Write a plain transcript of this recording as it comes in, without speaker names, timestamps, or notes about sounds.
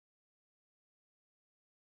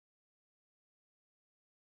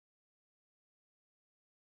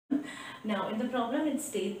Now in the problem it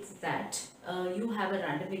states that you have a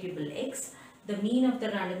random variable x, the mean of the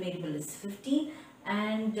random variable is 15,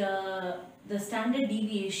 and the standard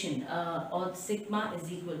deviation or sigma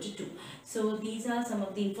is equal to 2. So these are some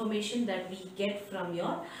of the information that we get from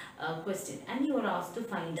your question, and you are asked to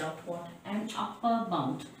find out what an upper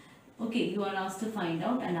bound. Okay, you are asked to find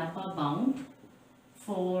out an upper bound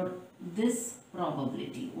for this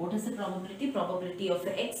probability. What is the probability? Probability of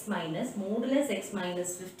x minus modulus x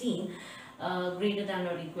minus 15 greater than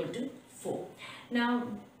or equal to 4. Now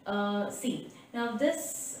see, now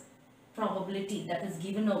this probability that is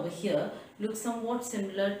given over here looks somewhat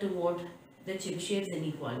similar to what the Chebyshev's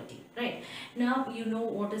inequality, right? Now you know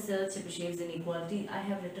what is the Chebyshev's inequality. I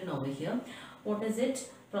have written over here. What is it?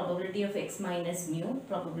 Probability of x minus mu,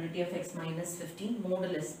 probability of x minus 15,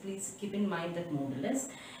 modulus. Please keep in mind that modulus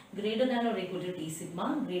greater than or equal to t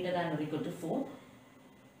sigma, greater than or equal to 4.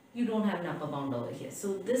 You don't have an upper bound over here.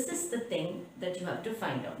 So this is the thing that you have to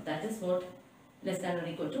find out. That is what less than or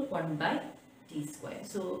equal to 1 by t square.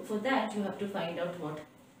 So for that you have to find out what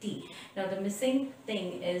t. Now the missing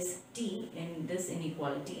thing is t in this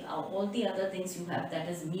inequality. All the other things you have, that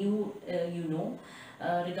is mu, you know,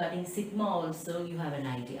 regarding sigma also you have an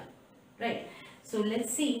idea, right? So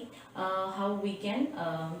let's see how we can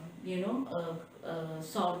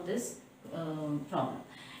solve this problem.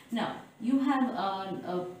 Now you have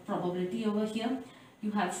a probability over here,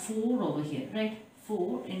 you have 4 over here, right?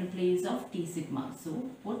 4 in place of t sigma. So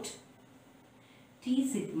put t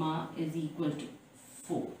sigma is equal to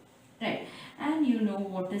 4, right? And you know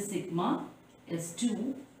what is sigma is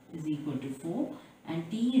 2 is equal to 4,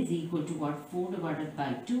 and t is equal to what? 4 divided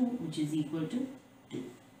by 2, which is equal to 2,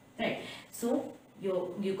 right? So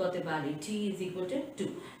you got the value t is equal to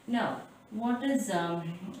 2. Now what is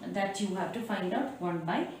that you have to find out? 1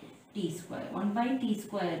 by t square. 1 by t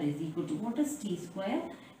square is equal to, what is t square?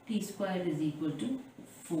 T square is equal to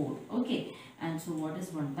 4. Okay, and so what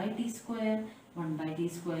is 1 by t square? 1 by t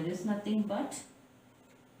square is nothing but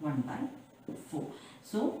 1 by 4.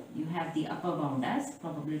 So you have the upper bound as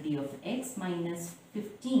probability of x minus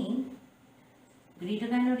 15 greater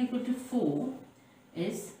than or equal to 4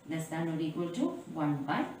 is less than or equal to 1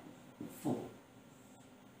 by 4.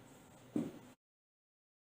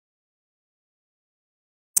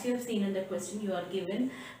 As you have seen in the question, you are given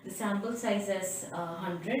the sample size as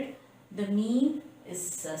 100, the mean is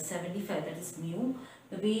 75, that is mu.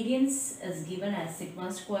 The variance is given as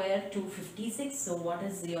sigma square 256. So what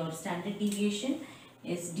is your standard deviation?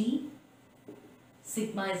 Is d.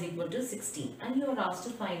 Sigma is equal to 16, and you are asked to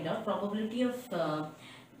find out probability of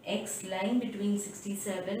x lying between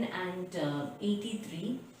 67 and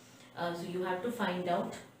 83. So you have to find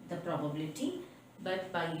out the probability,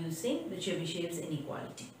 but by using the Chebyshev's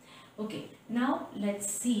inequality. Okay, now let's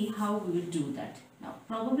see how we will do that. Now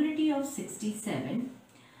probability of 67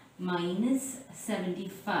 minus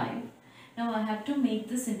 75. Now I have to make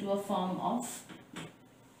this into a form of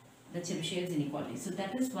the Chebyshev's inequality. So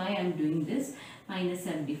that is why I am doing this. Minus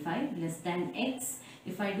 75 less than x.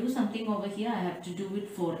 If I do something over here, I have to do it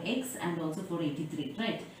for x and also for 83,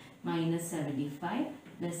 right? Minus 75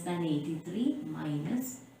 less than 83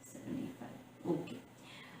 minus 75. Okay.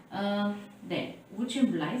 Then which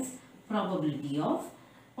implies probability of,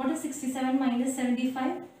 what is 67 minus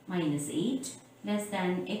 75? Minus 8 less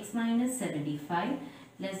than x minus 75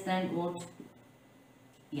 less than what?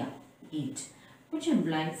 Yeah, 8. Which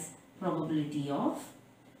implies probability of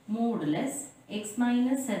modulus x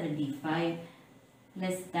minus 75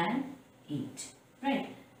 less than 8,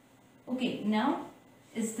 right? Okay, now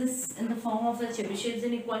is this in the form of the Chebyshev's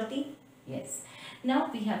inequality? Yes. Now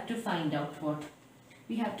we have to find out what?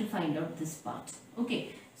 We have to find out this part.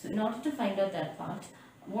 Okay, so in order to find out that part,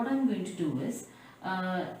 what I'm going to do is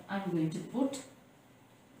I'm going to put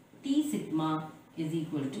t sigma is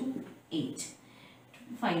equal to 8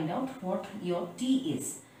 to find out what your t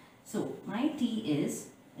is. So my t is,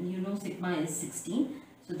 and you know sigma is 16,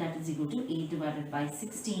 so that is equal to 8 divided by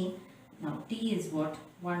 16. Now t is what?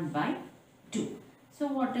 1 by 2. So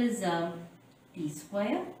what is t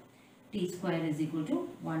square? T square is equal to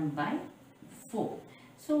 1 by 4.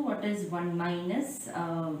 So what is 1 minus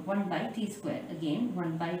 1 by t square? Again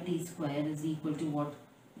 1 by t square is equal to what?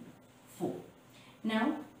 4.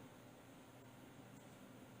 Now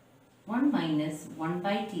 1 minus 1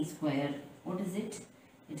 by t square, what is it?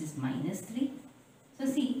 It is minus 3. So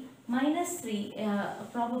see, minus 3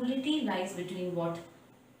 probability lies between what?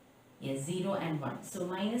 Yes, 0 and 1. So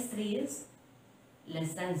minus 3 is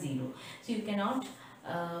less than 0. So you cannot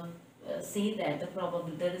say that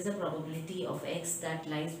there is a probability of x that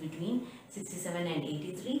lies between 67 and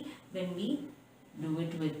 83 when we do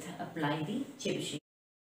it with apply the Chebyshev.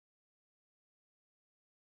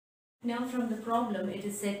 Now from the problem it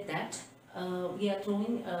is said that we are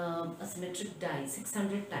throwing a symmetric die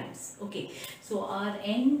 600 times. Okay, so our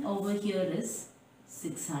n over here is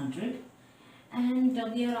 600, and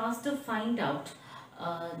we are asked to find out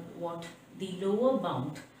what the lower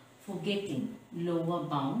bound for getting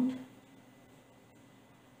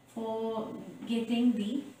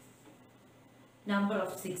the number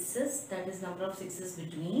of sixes, that is number of sixes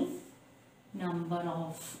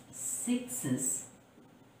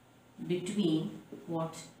between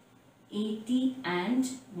what, 80 and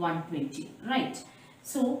 120, right?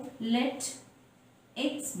 So let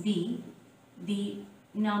x be the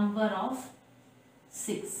number of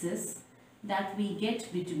sixes that we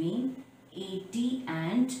get between 80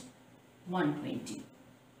 and 120.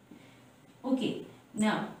 Okay,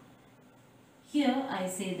 now here I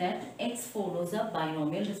say that x follows a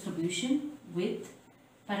binomial distribution with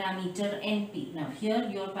parameter np. Now here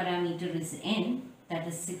your parameter is n, that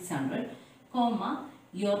is 600, comma,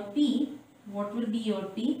 your p, what will be your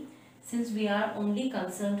p? Since we are only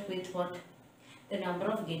concerned with what? The number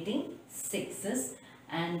of getting sixes,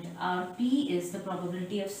 and our p is the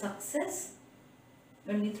probability of success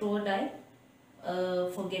when we throw a die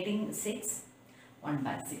for getting 6, 1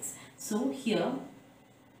 by 6. So here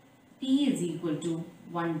p is equal to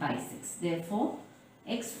 1 by 6. Therefore,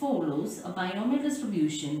 x follows a binomial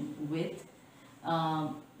distribution with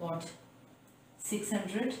what?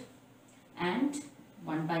 600 and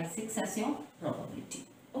 1 by 6 as your probability.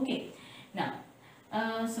 Okay, now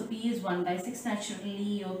so p is 1 by 6,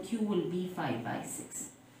 naturally your q will be 5 by 6,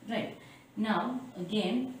 right? Now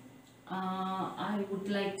again I would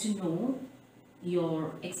like to know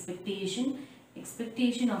your expectation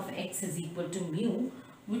of x is equal to mu,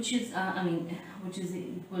 which is which is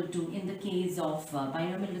equal to, in the case of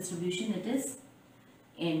binomial distribution, it is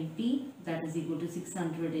np, that is equal to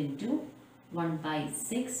 600 into 1 by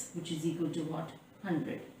 6, which is equal to what?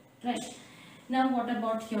 100, right? Now what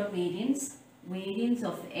about your variance? Variance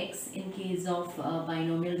of x in case of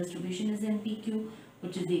binomial distribution is npq,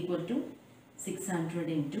 which is equal to 600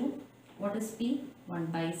 into, what is p? 1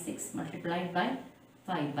 by 6 multiplied by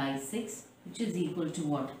 5 by 6, which is equal to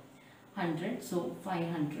what? 100. So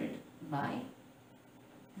 500 by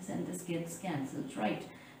this, and this gets cancelled, right?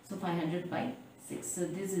 So 500 by 6. So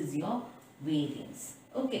this is your variance.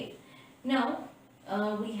 Okay, now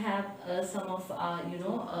we have some of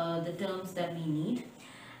the terms that we need,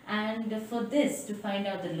 and for this, to find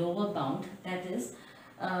out the lower bound, that is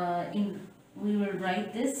we will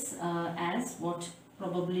write this as what?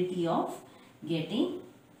 Probability of getting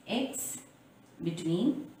x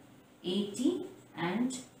between 80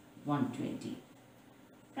 and 120,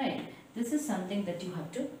 right? This is something that you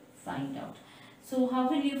have to find out. So how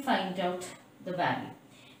will you find out the value?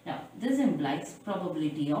 Now this implies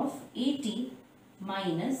probability of 80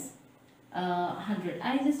 minus 100.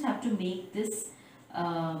 I just have to make this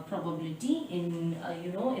probability in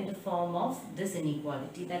in the form of this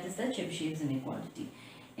inequality, that is the Chebyshev's inequality.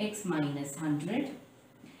 X minus 100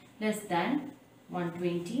 less than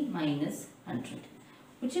 120 minus 100,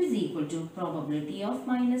 which is equal to probability of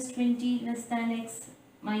minus 20 less than x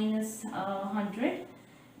minus 100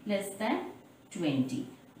 less than 20,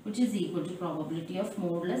 which is equal to probability of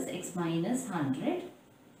modulus x minus 100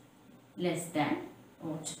 less than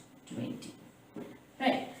what? 20,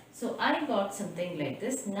 right? So I got something like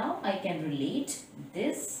this. Now I can relate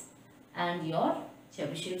this and your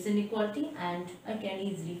Chebyshev's inequality, and I can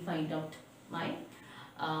easily find out my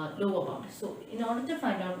lower bound. So in order to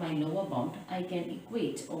find out my lower bound, I can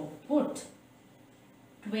equate or put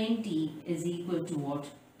 20 is equal to what?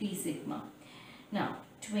 T sigma. Now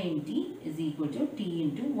 20 is equal to T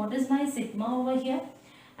into, what is my sigma over here?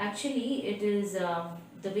 Actually it is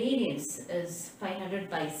the variance is 500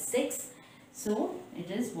 by 6. So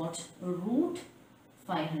it is what? Root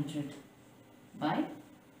 500 by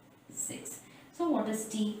 6. So what is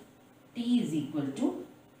T? T is equal to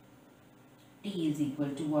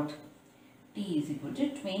what? T is equal to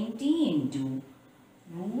 20 into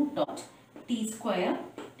root of T square.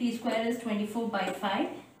 T square is 24 by 5.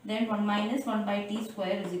 Then 1 minus 1 by T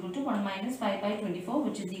square is equal to 1 minus 5 by 24,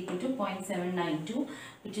 which is equal to 0.792,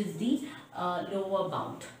 which is the lower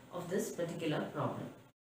bound of this particular problem.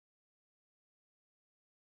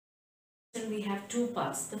 We have two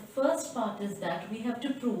parts. The first part is that we have to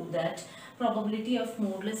prove that probability of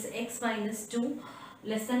modulus x minus 2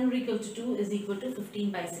 less than or equal to 2 is equal to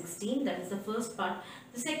 15 by 16. That is the first part.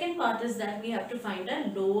 The second part is that we have to find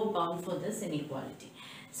a lower bound for this inequality.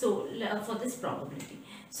 So for this probability.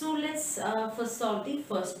 So let's first solve the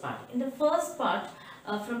first part. In the first part,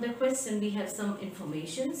 From the question we have some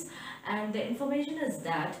informations, and the information is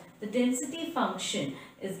that the density function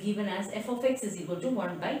is given as f of x is equal to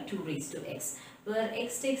 1 by 2 raised to x, where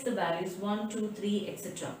x takes the values 1, 2, 3,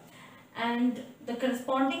 etc. And the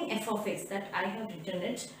corresponding f of x that I have written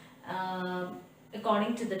it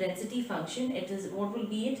according to the density function, it is, what will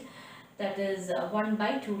be it? That is 1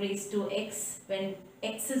 by 2 raised to x. When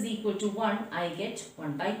x is equal to 1, I get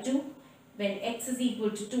 1 by 2. When x is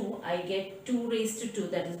equal to 2, I get 2 raised to 2,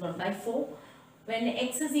 that is 1 by 4. When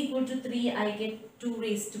x is equal to 3, I get 2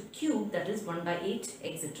 raised to cube, that is 1 by 8,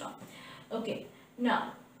 etc. Okay,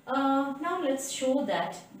 now let's show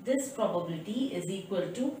that this probability is equal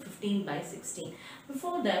to 15 by 16.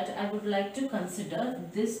 Before that, I would like to consider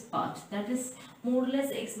this part, that is more or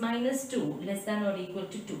less x minus 2 less than or equal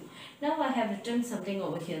to 2. Now I have written something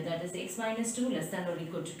over here, that is x minus 2 less than or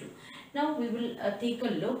equal to 2. Now we will take a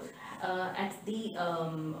look at the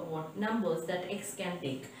what numbers that x can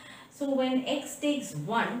take. So when x takes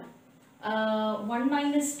 1, 1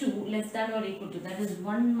 minus 2 less than or equal to, that is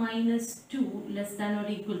 1 minus 2 less than or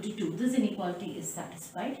equal to 2, this inequality is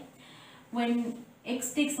satisfied. When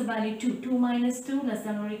x takes the value 2, 2 minus 2 less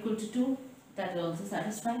than or equal to 2, that is also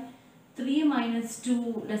satisfied. 3 minus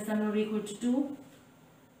 2 less than or equal to 2,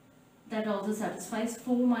 that also satisfies.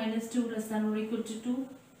 4 minus 2 less than or equal to 2,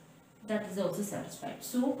 that is also satisfied.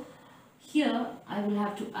 So here I will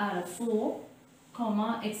have to add a 4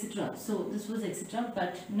 comma etc. So this was etc,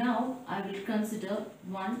 but now I will consider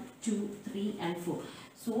 1, 2, 3 and 4.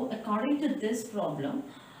 So according to this problem,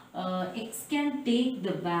 x can take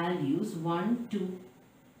the values 1, 2,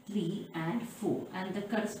 3 and 4, and the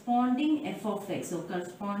corresponding f of x or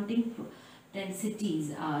corresponding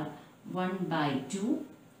densities are 1 by 2,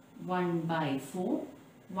 1 by 4,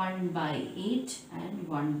 1 by 8 and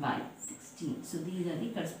 1 by 16. So these are the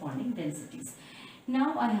corresponding densities.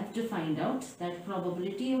 Now I have to find out that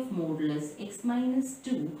probability of modulus x minus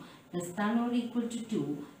 2 less than or equal to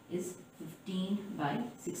 2 is 15 by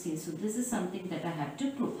 16. So this is something that I have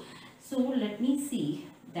to prove. So let me see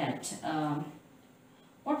that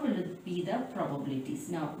what will be the probabilities.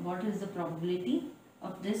 Now what is the probability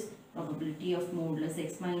of this? Probability of modulus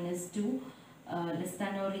x minus 2 less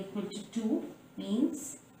than or equal to 2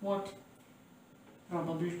 means what?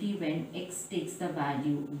 Probability when x takes the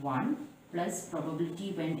value 1 plus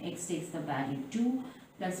probability when x takes the value 2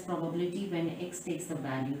 plus probability when x takes the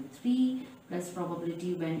value 3 plus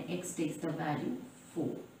probability when x takes the value 4.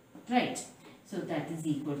 Right. So that is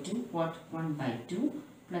equal to what? 1 by 2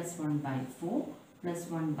 plus 1 by 4 plus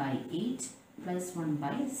 1 by 8 plus 1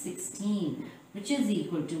 by 16, which is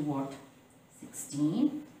equal to what?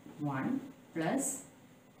 16, 1 plus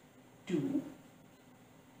 2.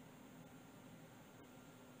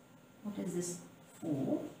 What is this?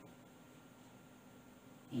 4,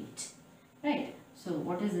 8. Right. So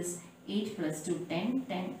what is this? 8 plus 2, 10.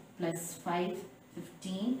 10 plus 5,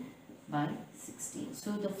 15 by 16.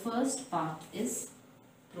 So the first part is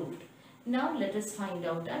proved. Now let us find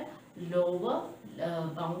out a lower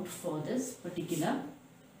bound for this particular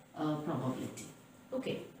probability.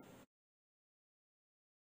 Okay.